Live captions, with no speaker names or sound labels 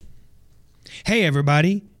Hey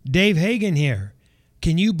everybody, Dave Hagan here.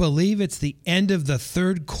 Can you believe it's the end of the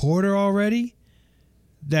third quarter already?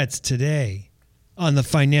 That's today on the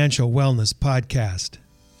Financial Wellness Podcast.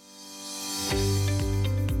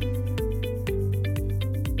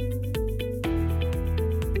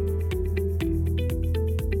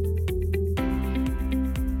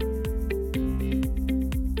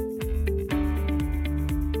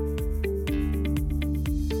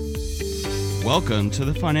 Welcome to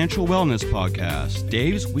the Financial Wellness Podcast,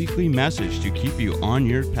 Dave's weekly message to keep you on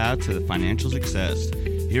your path to the financial success.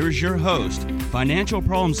 Here is your host, financial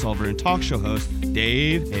problem solver and talk show host,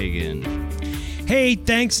 Dave Hagan. Hey,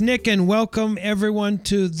 thanks, Nick, and welcome everyone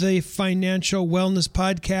to the Financial Wellness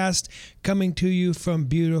Podcast, coming to you from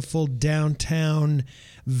beautiful downtown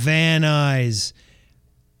Van Nuys.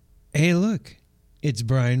 Hey, look, it's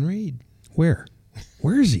Brian Reed. Where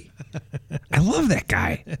is he? I love that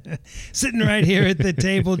guy. Sitting right here at the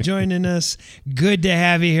table joining us. Good to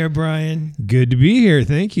have you here, Brian. Good to be here.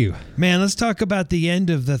 Thank you. Man, let's talk about the end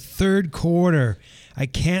of the third quarter. I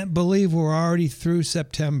can't believe we're already through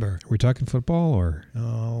September. Are we talking football or?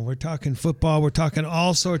 Oh, we're talking football. We're talking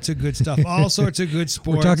all sorts of good stuff, all sorts of good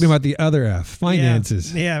sports. We're talking about the other F,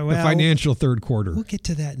 finances. Yeah, well, the financial third quarter. We'll get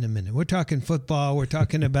to that in a minute. We're talking football. We're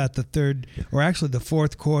talking about the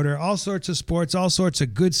fourth quarter, all sorts of sports, all sorts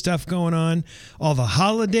of good stuff going on. All the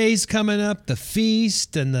holidays coming up, the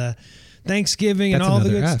feast and the Thanksgiving. That's and all the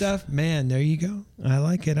good F. stuff. Man, there you go. I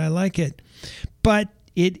like it. But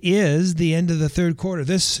it is the end of the third quarter.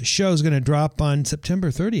 This show is going to drop on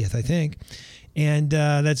September 30th, I think. And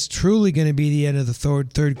that's truly going to be the end of the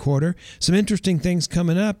third quarter. Some interesting things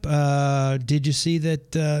coming up. Did you see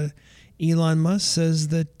that Elon Musk says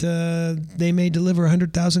that they may deliver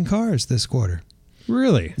 100,000 cars this quarter?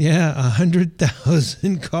 Really? Yeah,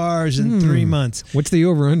 100,000 cars in 3 months. What's the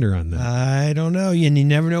over-under on that? I don't know. And you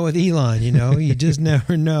never know with Elon, You just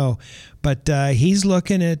never know. But he's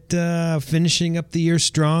looking at finishing up the year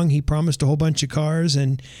strong. He promised a whole bunch of cars.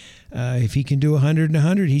 And if he can do 100 and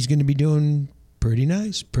 100, he's going to be doing pretty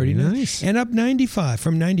nice. Pretty nice. And up 95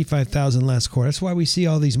 from 95,000 last quarter. That's why we see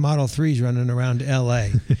all these Model 3s running around L.A.,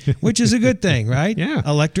 which is a good thing, right? Yeah.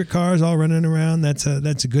 Electric cars all running around. That's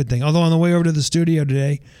a good thing. Although on the way over to the studio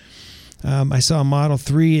today, I saw a Model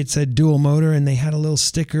 3. It said dual motor, and they had a little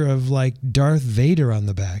sticker of like Darth Vader on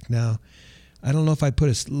the back. Now, I don't know if I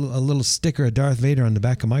put a little sticker of Darth Vader on the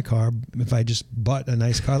back of my car if I just bought a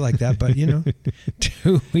nice car like that. But,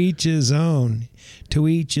 to each his own. To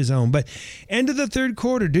each his own. But end of the third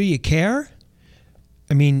quarter, do you care?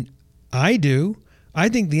 I mean, I do. I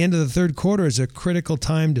think the end of the third quarter is a critical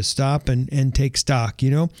time to stop and take stock.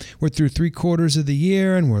 We're through 3 quarters of the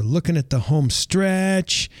year, and we're looking at the home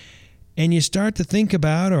stretch. And you start to think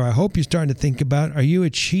about, or I hope you're starting to think about, are you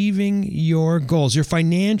achieving your goals, your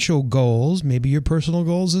financial goals, maybe your personal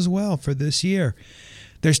goals as well for this year?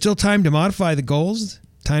 There's still time to modify the goals,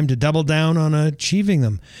 time to double down on achieving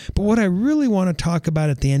them. But what I really want to talk about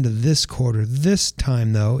at the end of this quarter, this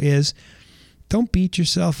time though, is don't beat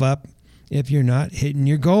yourself up if you're not hitting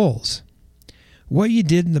your goals. What you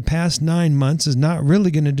did in the past 9 months is not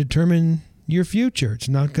really going to determine your future. It's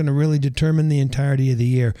not going to really determine the entirety of the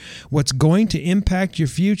year. What's going to impact your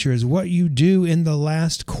future is what you do in the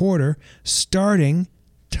last quarter starting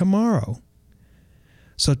tomorrow.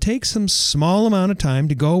 So take some small amount of time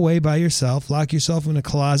to go away by yourself, lock yourself in a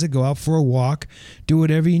closet, go out for a walk, do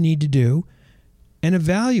whatever you need to do, and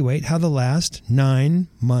evaluate how the last 9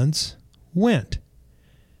 months went.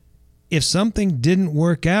 If something didn't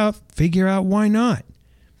work out, figure out why not.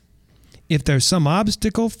 If there's some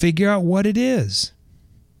obstacle, figure out what it is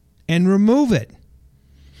and remove it.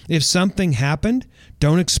 If something happened,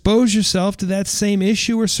 don't expose yourself to that same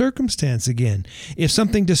issue or circumstance again. If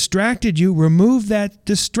something distracted you, remove that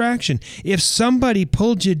distraction. If somebody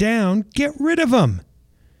pulled you down, get rid of them.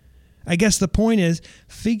 I guess the point is,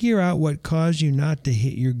 figure out what caused you not to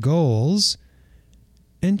hit your goals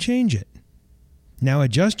and change it. Now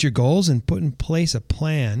adjust your goals and put in place a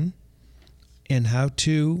plan and how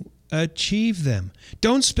to achieve them.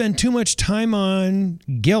 Don't spend too much time on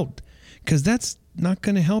guilt, because that's not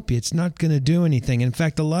going to help you. It's not going to do anything. In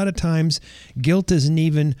fact, a lot of times guilt isn't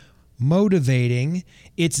even motivating.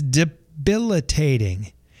 It's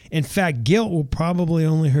debilitating. In fact, guilt will probably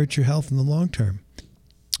only hurt your health in the long term.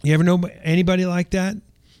 You ever know anybody like that?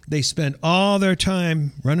 They spend all their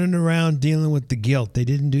time running around dealing with the guilt. They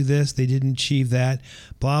didn't do this. They didn't achieve that.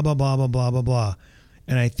 Blah, blah, blah, blah, blah, blah, blah.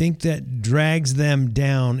 And I think that drags them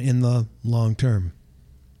down in the long term.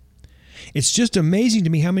 It's just amazing to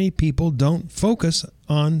me how many people don't focus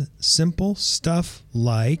on simple stuff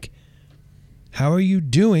like, how are you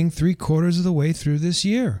doing 3/4 of the way through this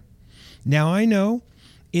year? Now, I know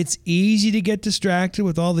it's easy to get distracted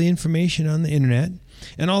with all the information on the internet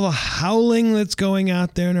and all the howling that's going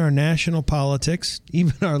out there in our national politics,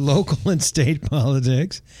 even our local and state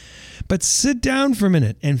politics. But sit down for a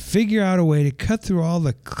minute and figure out a way to cut through all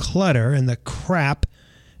the clutter and the crap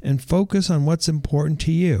and focus on what's important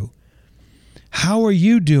to you. How are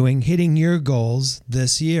you doing hitting your goals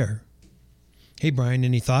this year? Hey, Brian,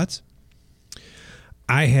 any thoughts?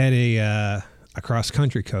 I had a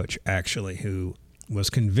cross-country coach, actually, who was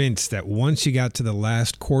convinced that once you got to the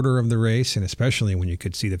last quarter of the race, and especially when you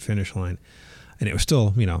could see the finish line, and it was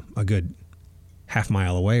still, a good half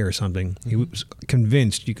mile away or something, he was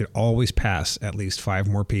convinced you could always pass at least 5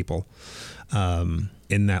 more people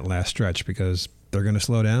in that last stretch, because they're going to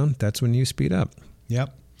slow down. That's when you speed up.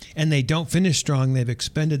 Yep. And they don't finish strong. They've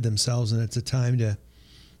expended themselves, and it's a time to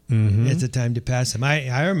pass them.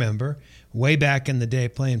 I remember way back in the day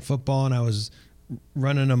playing football, and I was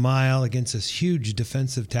running a mile against this huge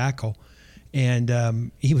defensive tackle,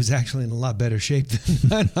 and he was actually in a lot better shape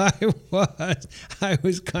than I was. I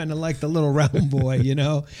was kind of like the little round boy,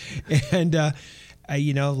 and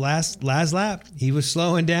last lap he was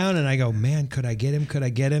slowing down, and I go, man, could I get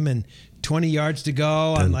him? And 20 yards to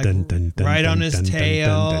go. I'm like right on his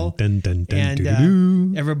tail, and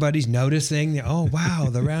everybody's noticing. Oh wow,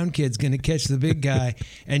 the round kid's gonna catch the big guy.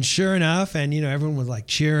 And sure enough, and everyone was like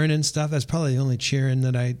cheering and stuff. That's probably the only cheering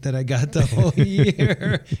that I got the whole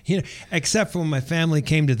year. Except for when my family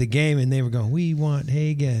came to the game and they were going, "We want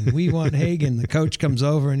Hagen, we want Hagen." The coach comes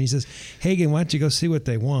over and he says, "Hagen, why don't you go see what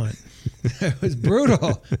they want?" It was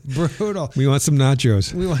brutal. We want some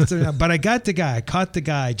nachos. But I got the guy. I caught the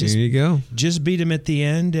guy. There you go. Just beat him at the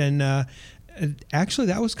end, and actually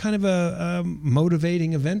that was kind of a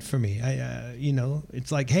motivating event for me.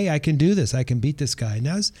 It's like, hey, I can do this. I can beat this guy. And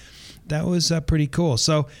that was pretty cool.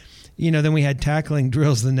 So, then we had tackling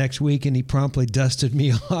drills the next week, and he promptly dusted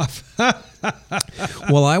me off.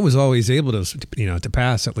 Well, I was always able to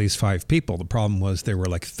pass at least 5 people. The problem was there were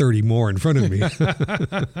like 30 more in front of me.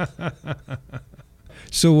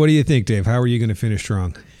 So what do you think, Dave? How are you going to finish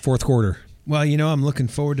strong? Fourth quarter. Well, I'm looking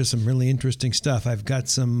forward to some really interesting stuff. I've got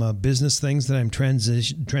some business things that I'm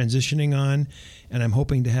transitioning on, and I'm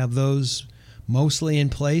hoping to have those mostly in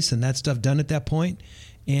place and that stuff done at that point.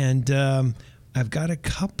 And I've got a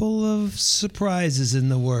couple of surprises in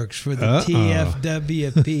the works for the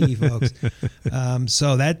TFWP folks.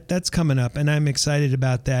 So that's coming up, and I'm excited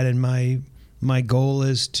about that. And my goal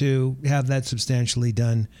is to have that substantially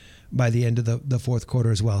done by the end of the fourth quarter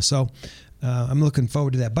as well. So I'm looking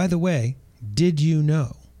forward to that. By the way, did you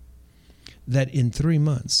know that in 3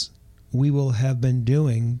 months we will have been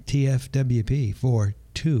doing TFWP for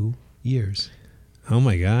 2 years? Oh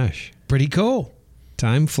my gosh. Pretty cool.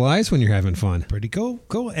 Time flies when you're having fun. Pretty cool.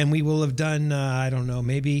 And we will have done, I don't know,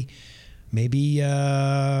 maybe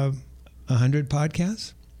 100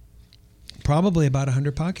 podcasts. Probably about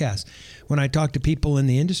 100 podcasts. When I talk to people in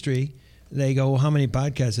the industry, they go, well, how many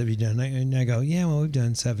podcasts have you done? And I go, yeah, well, we've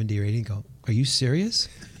done 70 or 80. They go, are you serious?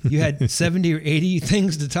 You had 70 or 80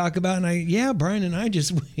 things to talk about? And yeah, Brian and I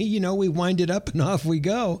just, we wind it up and off we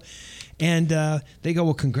go. And they go,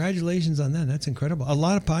 well, congratulations on that. That's incredible. A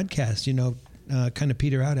lot of podcasts, kind of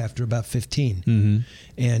peter out after about 15. Mm-hmm.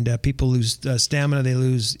 And people lose stamina. They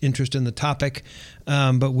lose interest in the topic.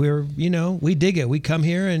 But we dig it. We come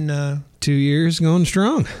here and 2 years going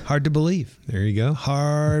strong. Hard to believe. There you go.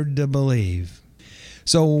 Hard to believe.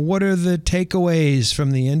 So what are the takeaways from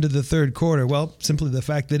the end of the third quarter? Well, simply the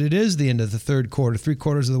fact that it is the end of the third quarter,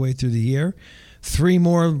 3/4 of the way through the year. 3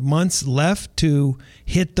 more months left to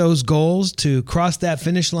hit those goals, to cross that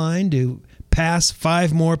finish line, to pass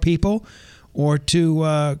 5 more people, or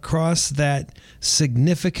to cross that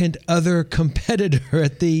significant other competitor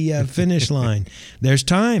at the finish line. There's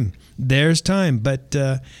time, but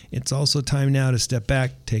it's also time now to step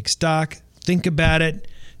back, take stock, think about it,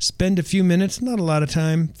 spend a few minutes, not a lot of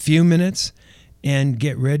time, few minutes, and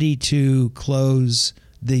get ready to close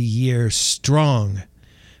the year strong.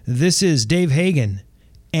 This is Dave Hagen,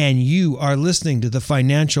 and you are listening to the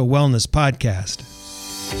Financial Wellness Podcast.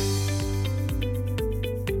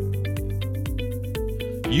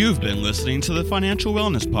 You've been listening to the Financial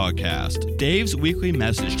Wellness Podcast, Dave's weekly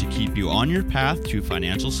message to keep you on your path to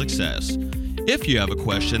financial success. If you have a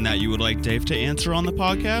question that you would like Dave to answer on the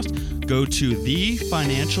podcast, go to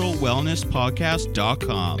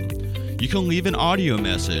thefinancialwellnesspodcast.com. You can leave an audio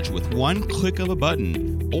message with one click of a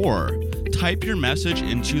button, or type your message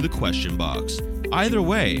into the question box. Either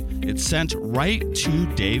way, it's sent right to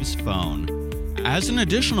Dave's phone. As an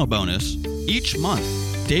additional bonus, each month,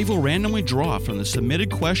 Dave will randomly draw from the submitted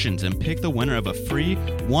questions and pick the winner of a free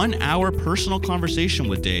 1-hour personal conversation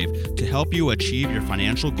with Dave to help you achieve your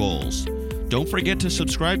financial goals. Don't forget to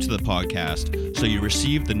subscribe to the podcast so you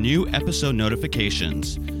receive the new episode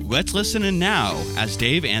notifications. Let's listen in now as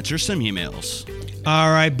Dave answers some emails.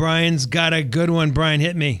 All right, Brian's got a good one. Brian,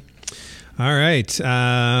 hit me. All right.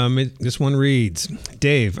 This one reads,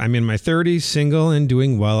 Dave, I'm in my 30s, single, and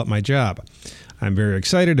doing well at my job. I'm very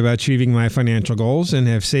excited about achieving my financial goals and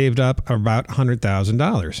have saved up about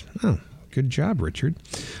 $100,000. Oh, good job, Richard.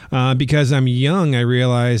 Because I'm young, I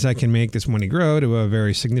realize I can make this money grow to a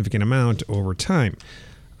very significant amount over time.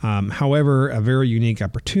 However, a very unique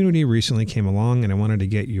opportunity recently came along, and I wanted to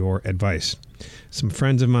get your advice. Some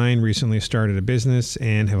friends of mine recently started a business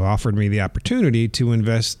and have offered me the opportunity to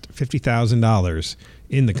invest $50,000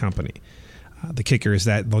 in the company. The kicker is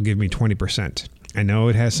that they'll give me 20%. I know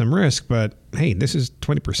it has some risk, but hey, this is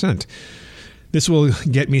 20%. This will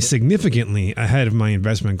get me significantly ahead of my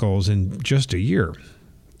investment goals in just a year.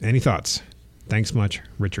 Any thoughts? Thanks much,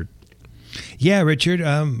 Richard. Yeah, Richard,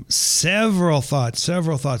 several thoughts.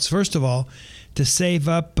 First of all, to save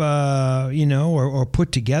up, or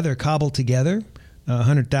put together, cobble together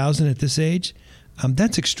 $100,000 at this age,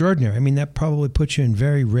 that's extraordinary. I mean, that probably puts you in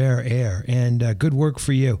very rare air, and good work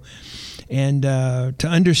for you. And to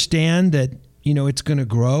understand that, it's going to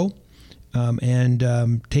grow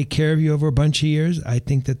and take care of you over a bunch of years, I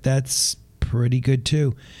think that's pretty good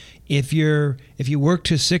too. If you work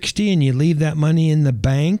to 60 and you leave that money in the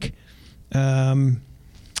bank, until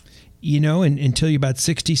you're about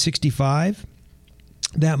 60, 65,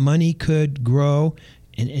 that money could grow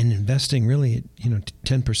in investing really at,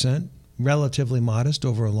 10%, relatively modest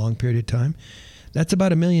over a long period of time. That's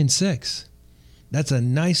about $1.6 million. That's a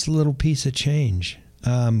nice little piece of change.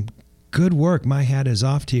 Good work. My hat is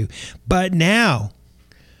off to you. But now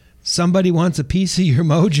somebody wants a piece of your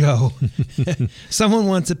mojo. Someone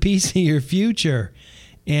wants a piece of your future.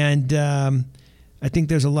 And, I think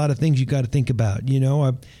there's a lot of things you got to think about.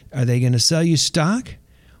 Are they going to sell you stock?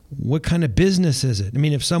 What kind of business is it? I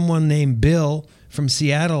mean, if someone named Bill from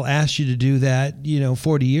Seattle asked you to do that,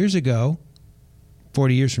 40 years ago,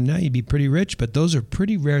 40 years from now, you'd be pretty rich, but those are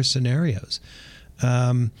pretty rare scenarios.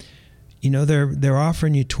 They're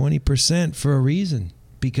offering you 20% for a reason,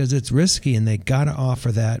 because it's risky and they got to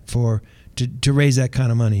offer that to raise that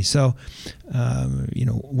kind of money. So,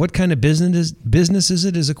 what kind of business is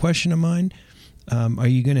it is a question of mine. Are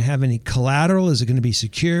you going to have any collateral? Is it going to be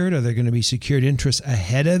secured? Are there going to be secured interests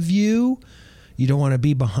ahead of you? You don't want to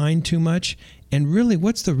be behind too much. And really,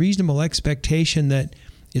 what's the reasonable expectation that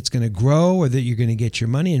it's going to grow or that you're going to get your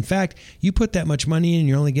money? In fact, you put that much money in,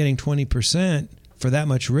 you're only getting 20% for that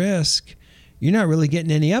much risk. You're not really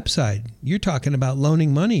getting any upside. You're talking about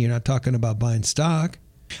loaning money. You're not talking about buying stock.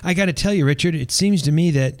 I got to tell you, Richard, it seems to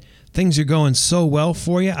me that things are going so well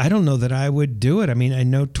for you. I don't know that I would do it. I mean, I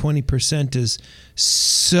know 20% is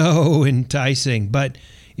so enticing, but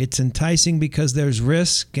it's enticing because there's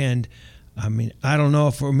risk. And I mean, I don't know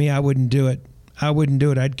if for me, I wouldn't do it.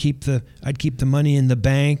 I'd keep the money in the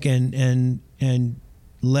bank and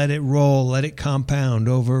let it roll, let it compound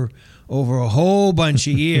over a whole bunch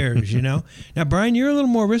of years, Now, Brian, you're a little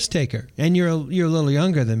more risk taker, and you're a little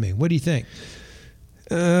younger than me. What do you think?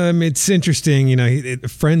 It's interesting,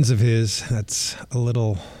 friends of his, that's a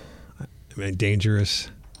little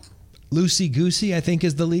dangerous. Loosey-goosey, I think,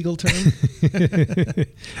 is the legal term.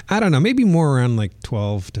 I don't know, maybe more around like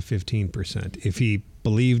 12 to 15%. If he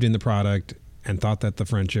believed in the product and thought that the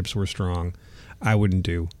friendships were strong, I wouldn't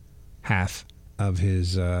do half of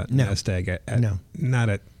his nest egg. Not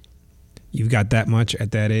at, you've got that much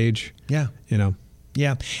at that age. Yeah.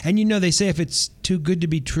 Yeah. And they say if it's too good to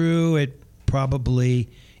be true, it probably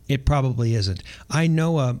isn't. I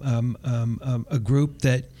know a group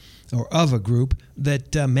that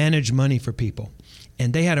managed money for people,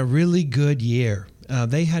 and they had a really good year.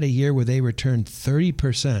 They had a year where they returned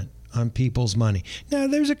 30% on people's money. Now,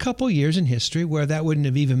 there's a couple years in history where that wouldn't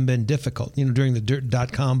have even been difficult, during the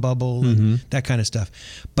dot-com bubble and that kind of stuff.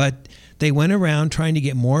 But they went around trying to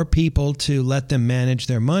get more people to let them manage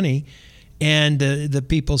their money. And the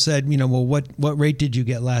people said, well, what rate did you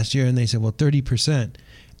get last year? And they said, well, 30%.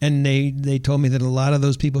 And they told me that a lot of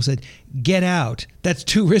those people said, get out. That's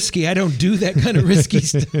too risky. I don't do that kind of risky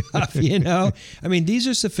stuff, I mean, these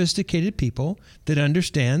are sophisticated people that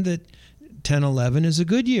understand that 10, 11 is a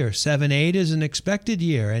good year. 7, 8 is an expected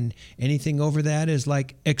year. And anything over that is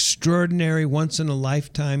like extraordinary, once in a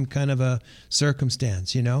lifetime kind of a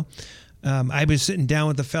circumstance, I was sitting down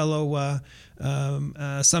with a fellow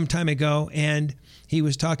some time ago, and he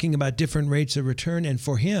was talking about different rates of return. And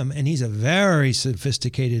for him, and he's a very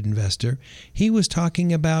sophisticated investor, he was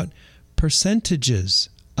talking about percentages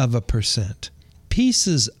of a percent,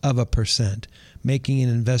 pieces of a percent, making an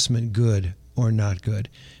investment good or not good.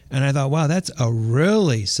 And I thought, wow, that's a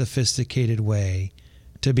really sophisticated way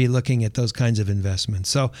to be looking at those kinds of investments.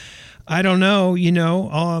 So I don't know,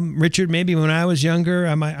 Richard, maybe when I was younger,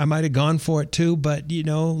 I might have gone for it too, but,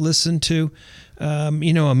 listen to, a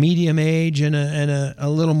medium age and a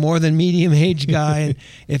little more than medium age guy. And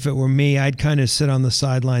if it were me, I'd kind of sit on the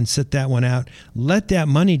sideline, sit that one out, let that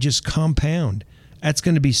money just compound. That's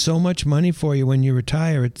going to be so much money for you when you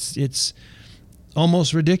retire. It's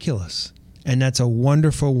almost ridiculous. And that's a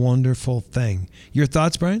wonderful, wonderful thing. Your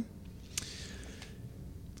thoughts, Brian?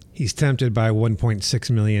 He's tempted by 1.6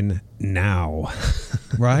 million now.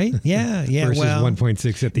 Right? Yeah. Versus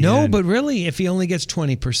 1.6 at the end. No, but really, if he only gets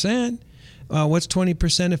 20%, what's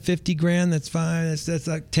 20% of 50 grand? That's fine. That's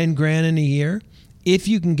like 10 grand in a year. If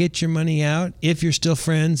you can get your money out, if you're still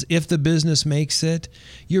friends, if the business makes it,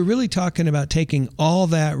 you're really talking about taking all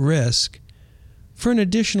that risk for an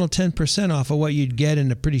additional 10% off of what you'd get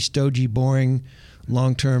in a pretty stodgy, boring,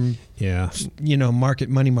 long-term,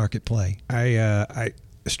 money market play. I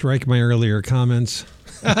strike my earlier comments.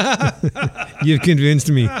 You've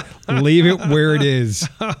convinced me. Leave it where it is.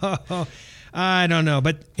 I don't know.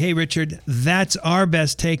 But hey, Richard, that's our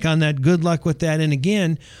best take on that. Good luck with that. And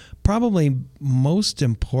again, probably most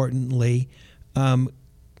importantly,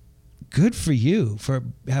 good for you for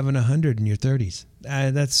having 100 in your 30s.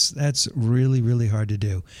 That's really, really hard to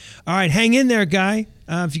do. All right, hang in there, guy.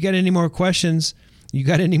 If you got any more questions, you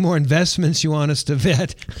got any more investments you want us to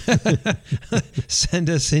vet, send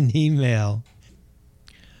us an email.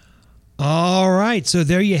 All right, so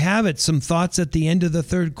there you have it. Some thoughts at the end of the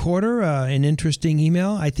third quarter, an interesting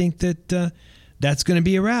email. I think that that's going to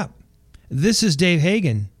be a wrap. This is Dave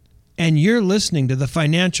Hagan, and you're listening to the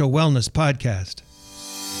Financial Wellness Podcast.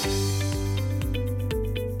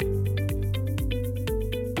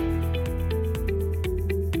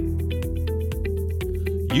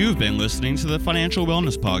 You've been listening to the Financial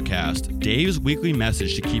Wellness Podcast, Dave's weekly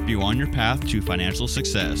message to keep you on your path to financial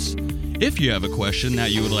success. If you have a question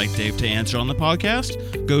that you would like Dave to answer on the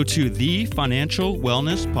podcast, go to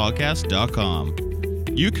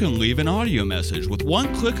thefinancialwellnesspodcast.com. You can leave an audio message with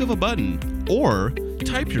one click of a button, or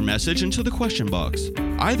type your message into the question box.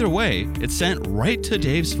 Either way, it's sent right to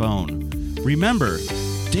Dave's phone. Remember,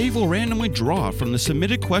 Dave will randomly draw from the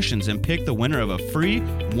submitted questions and pick the winner of a free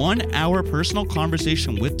 1-hour personal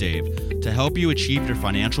conversation with Dave to help you achieve your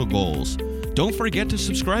financial goals. Don't forget to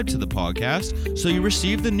subscribe to the podcast so you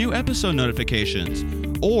receive the new episode notifications,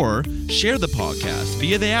 or share the podcast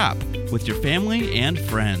via the app with your family and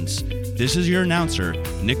friends. This is your announcer,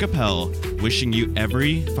 Nick Appel, wishing you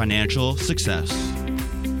every financial success.